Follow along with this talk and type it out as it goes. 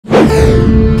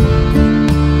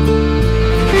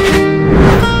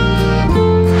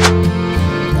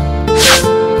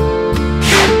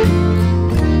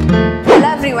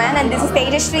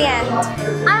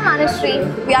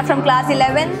Tejashree. We are from class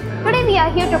 11. Today we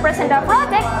are here to present our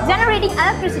project, Generating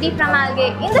Electricity from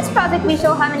Algae. In this project we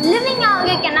show how a living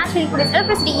algae can naturally produce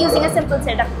electricity using a simple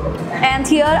setup. And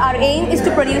here our aim is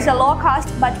to produce a low-cost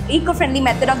but eco-friendly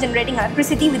method of generating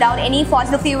electricity without any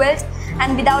fossil fuels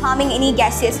and without harming any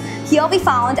gases. Here we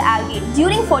found algae.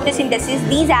 During photosynthesis,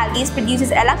 these algae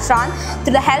produces electron.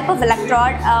 Through the help of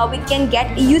electrode, we can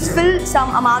get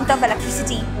some amount of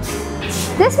electricity.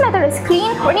 This method is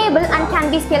clean, renewable and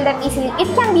can be scaled up easily. It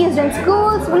can be used in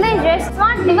schools, villages,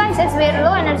 smart devices where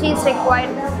low energy is required.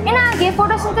 In algae,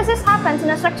 photosynthesis happens in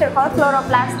a structure called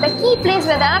chloroplast. The key place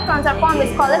where the electrons are formed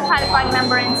is called thylakoid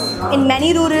membranes. In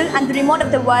many rural and remote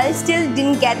of the world still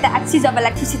didn't get the access of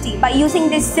electricity. By using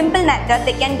this simple method,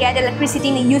 they can get electricity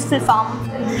in a useful form.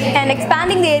 And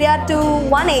expanding the area to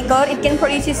 1 acre, it can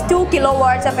produce 2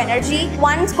 kilowatts of energy.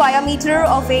 1 square meter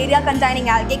of area containing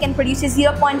algae can produce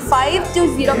 0.5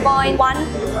 to 0.1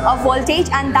 of voltage,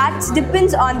 and that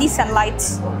depends on the sunlight.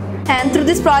 And through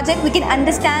this project, we can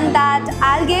understand that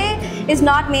algae is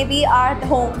not maybe our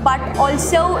home, but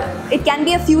also it can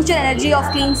be a future energy of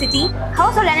clean city.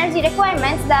 Household energy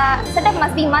requirements, the setup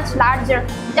must be much larger.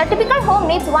 The typical home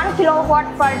needs 1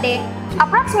 kilowatt per day.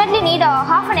 Approximately need a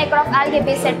half an acre of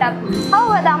algae-based setup.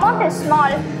 However, the amount is small,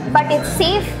 but it's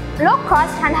safe, low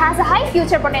cost and has a high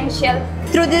future potential.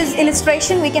 Through this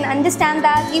illustration, we can understand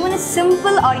that even a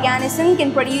simple organism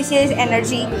can produce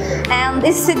energy, and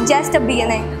this is just a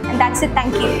beginning. And that's it.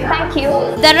 Thank you. Thank you.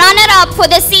 The runner-up for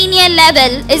the senior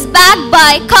level is backed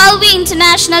by Kalvi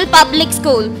International Public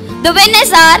School. The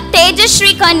winners are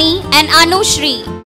Tejashree Kani and Anushri.